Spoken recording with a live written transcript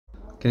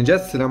Can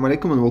just Assalamu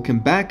alaikum and welcome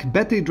back.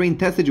 Battery drain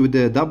tested with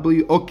the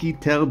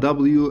Oukitel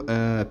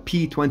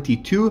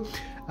WP22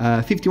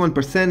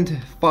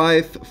 51%,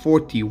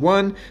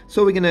 541.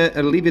 So we're gonna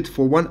leave it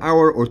for 1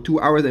 hour or 2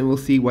 hours and we'll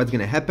see what's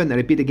gonna happen. I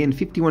repeat again,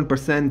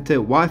 51%,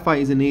 Wi-Fi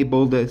is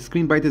enabled,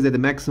 screen brightness at the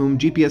maximum,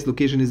 GPS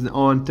location is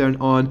turned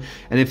on,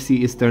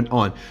 NFC is turned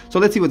on. So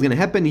let's see what's gonna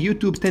happen.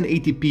 YouTube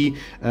 1080p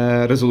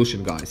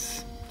resolution,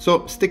 guys.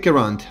 So stick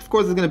around. Of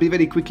course, it's going to be a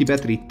very quickie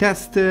battery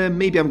test.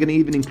 Maybe I'm going to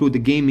even include the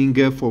gaming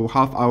for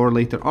half hour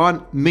later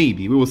on.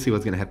 Maybe. We will see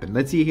what's going to happen.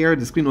 Let's see here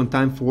the screen on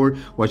time for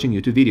watching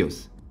YouTube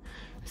videos.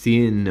 See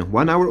you in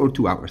 1 hour or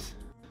 2 hours.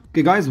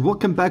 Okay guys,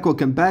 welcome back,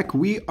 welcome back.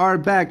 We are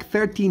back.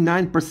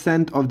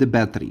 39% of the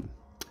battery.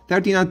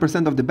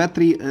 39% of the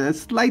battery,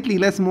 slightly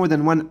less more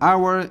than 1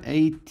 hour,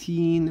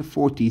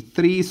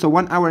 18:43, so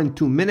 1 hour and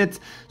 2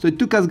 minutes. So it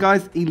took us,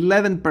 guys,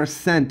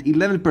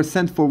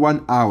 11% for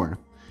 1 hour.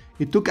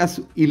 It took us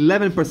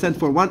 11%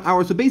 for 1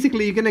 hour. So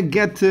basically you're gonna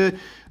get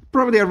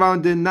probably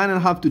around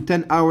 9.5 to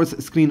 10 hours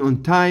screen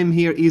on time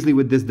here easily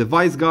with this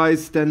device,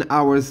 guys. 10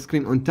 hours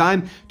screen on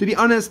time. To be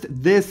honest,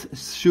 this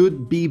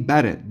should be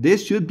better.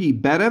 This should be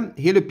better.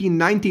 Helio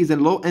P90 is a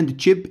low-end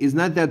chip. Is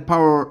not that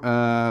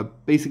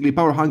basically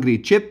power hungry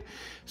chip.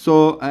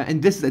 So,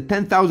 and this is a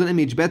 10,000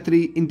 mAh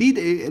battery. Indeed,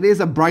 it is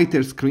a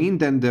brighter screen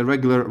than the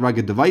regular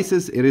rugged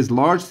devices. It is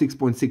large,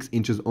 6.6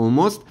 inches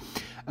almost.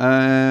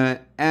 Yeah,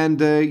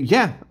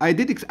 I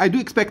do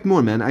expect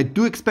more, man. I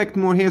do expect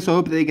more here, so I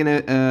hope they're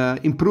gonna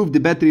improve the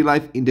battery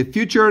life in the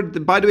future.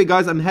 By the way,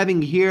 guys, I'm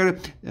having here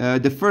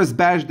the first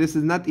batch. This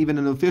is not even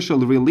an official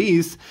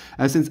release,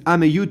 since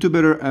I'm a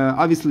YouTuber,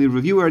 obviously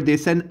reviewer. They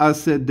send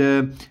us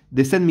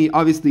they send me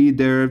obviously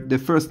the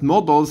first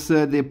models.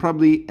 They're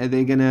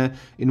gonna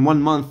in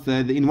 1 month.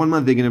 In 1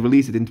 month they're gonna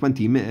release it in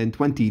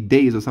 20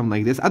 days or something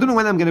like this. I don't know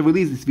when I'm gonna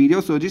release this video,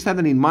 so just have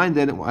that in mind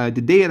that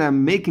the day that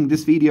I'm making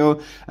this video,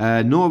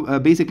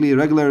 basically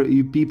regular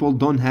people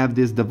don't have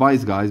this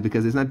device, guys,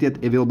 because it's not yet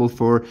available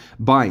for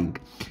buying.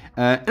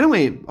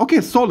 Anyway,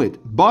 okay, solid,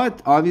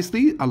 but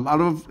obviously a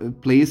lot of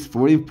place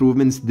for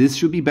improvements. This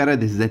should be better.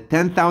 This is a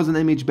 10,000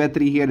 mAh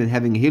battery here, and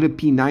having a Helio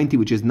P90,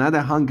 which is not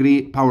a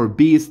hungry power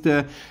beast,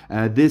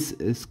 this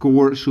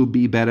score should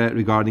be better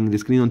regarding the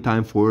screen on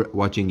time for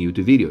watching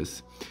YouTube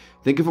videos.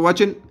 Thank you for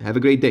watching. Have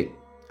a great day.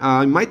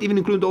 I might even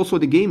include also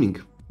the gaming.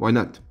 Why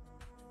not?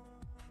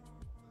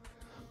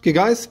 Okay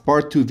guys,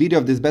 part 2 video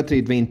of this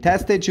battery drain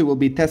testage. We will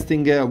be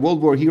testing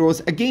World War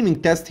Heroes, a gaming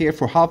test here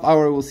for half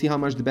hour. We'll see how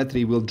much the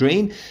battery will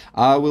drain.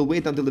 We'll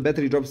wait until the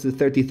battery drops to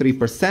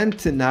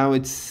 33%. Now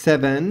it's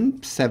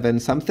 7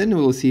 something.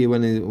 We'll see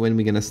when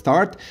we're gonna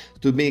start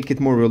to make it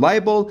more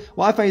reliable.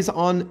 Wi-Fi is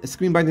on,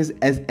 screen brightness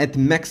as at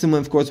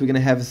maximum. Of course, we're gonna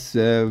have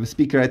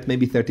speaker at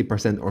maybe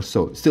 30% or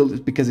so. Still,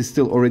 because it's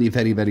still already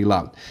very, very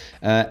loud.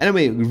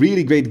 Anyway,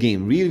 really great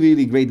game,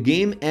 really great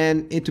game.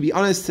 And to be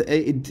honest,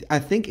 I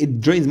think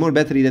it drains more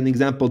battery than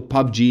example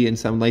PUBG and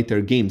some later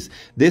games.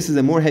 This is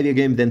a more heavier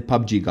game than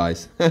PUBG,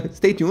 guys.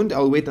 Stay tuned.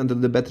 I'll wait until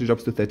the battery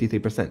drops to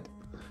 33%.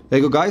 There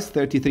you go, guys,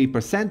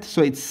 33%.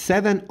 So it's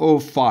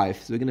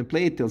 7:05. So we're gonna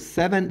play it till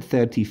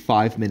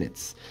 7:35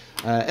 minutes.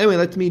 Anyway,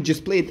 let me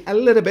just play it a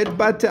little bit,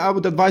 but I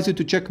would advise you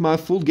to check my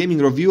full gaming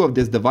review of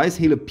this device,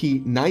 Helio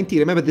P90.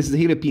 Remember, this is a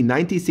Helio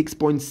P90,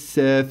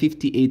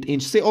 6.58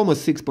 inch, say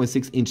almost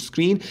 6.6 inch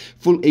screen,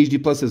 full HD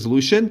plus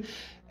resolution.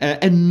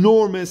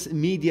 Enormous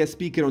media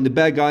speaker on the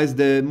back, guys.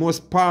 The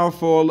most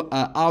powerful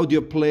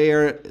audio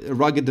player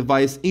rugged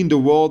device in the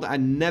world. I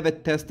never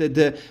tested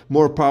a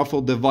more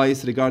powerful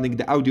device regarding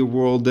the audio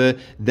world than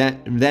the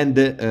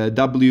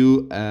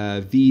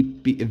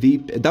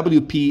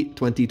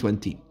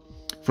WP2020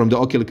 from the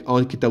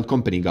Oukitel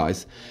company,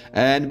 guys.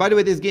 And by the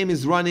way, this game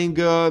is running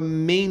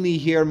mainly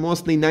here,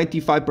 mostly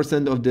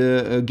 95% of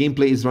the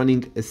gameplay is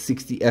running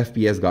 60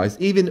 FPS, guys,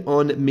 even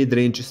on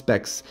mid-range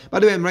specs. By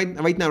the way, I'm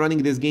right now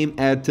running this game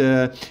at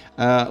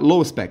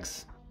low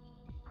specs.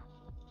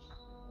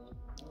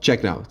 Check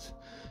it out.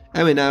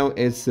 Anyway, now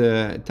it's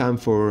time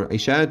for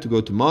Isha to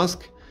go to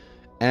mosque,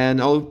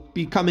 and I'll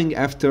be coming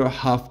after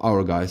half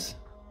hour, guys.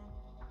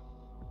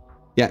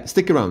 Yeah,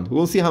 stick around.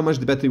 We'll see how much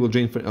the battery will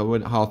drain for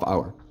half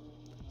hour.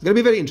 It's gonna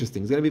be very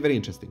interesting. It's gonna be very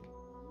interesting.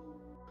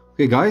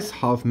 Okay guys,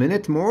 half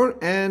minute more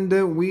and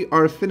we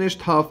are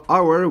finished half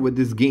hour with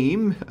this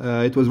game.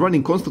 It was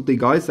running constantly,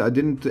 guys. I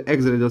didn't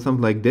exit it or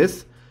something like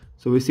this.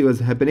 So we see what's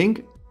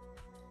happening.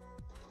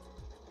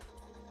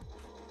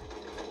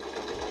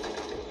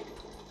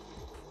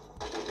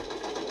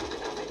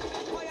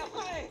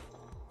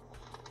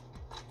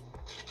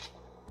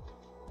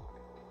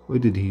 Where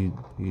did he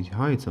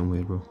hide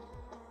somewhere, bro?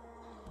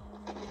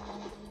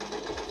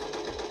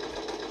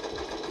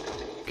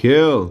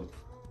 Kill.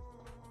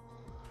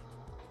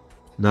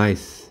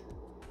 Nice.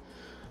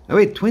 Oh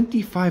wait,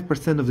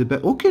 25% of the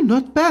battery. Okay,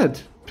 not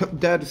bad.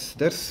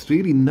 That's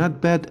really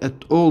not bad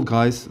at all,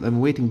 guys.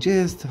 I'm waiting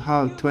just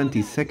 20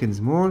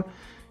 seconds more.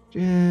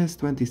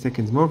 Just 20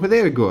 seconds more. But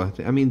there you go.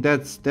 I mean,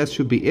 that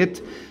should be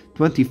it.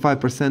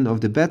 25%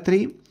 of the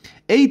battery.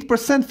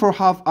 8% for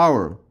half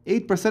hour.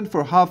 8%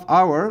 for half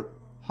hour.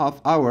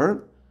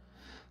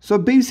 So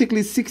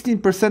basically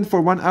 16%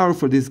 for 1 hour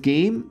for this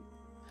game.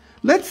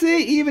 Let's say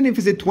even if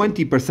it's a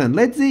 20%,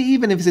 let's say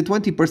even if it's a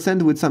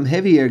 20% with some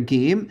heavier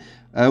game,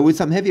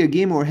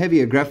 or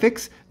heavier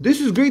graphics.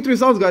 This is great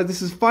results, guys.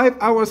 This is 5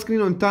 hours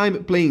screen on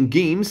time playing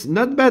games.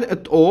 Not bad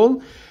at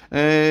all.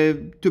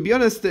 To be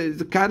honest, I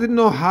didn't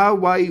know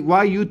why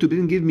YouTube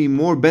didn't give me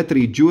more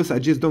battery juice. I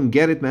just don't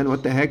get it, man.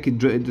 What the heck? It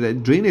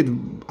drained it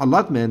a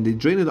lot, man. They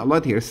drained it a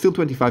lot here. Still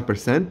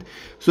 25%.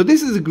 So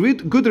this is a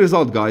good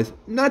result, guys.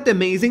 Not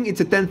amazing. It's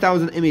a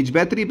 10,000 mAh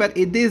battery, but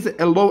it is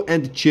a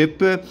low-end chip,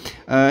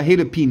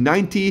 Helio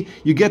P90.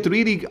 You get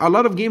really a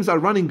lot of games are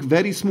running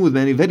very smooth,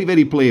 man.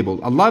 Very playable.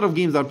 A lot of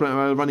games are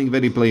running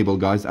very playable,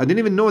 guys. I didn't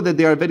even know that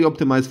they are very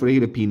optimized for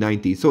Helio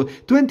P90. So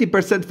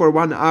 20% for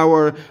 1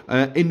 hour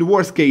in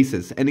worst case.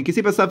 And you can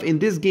see yourself in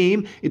this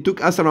game, it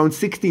took us around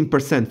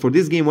 16%. For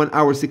this game, 1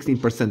 hour,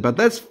 16%. But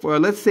that's for,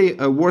 let's say,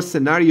 a worse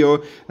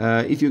scenario.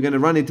 If you're going to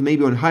run it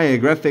maybe on higher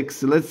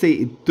graphics, let's say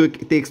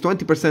it takes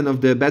 20% of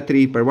the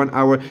battery per 1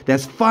 hour.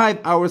 That's 5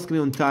 hours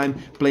screen on time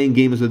playing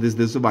games with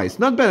this device.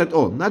 Not bad at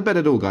all. Not bad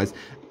at all, guys.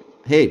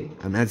 Hey,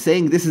 I'm not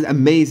saying this is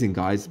amazing,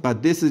 guys,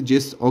 but this is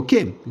just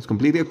okay. It's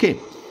completely okay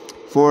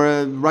for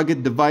a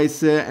rugged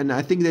device. And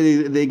I think that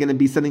they're going to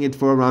be selling it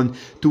for around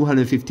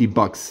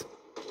 $250.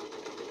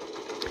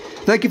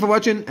 Thank you for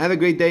watching. Have a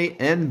great day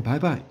and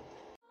bye-bye.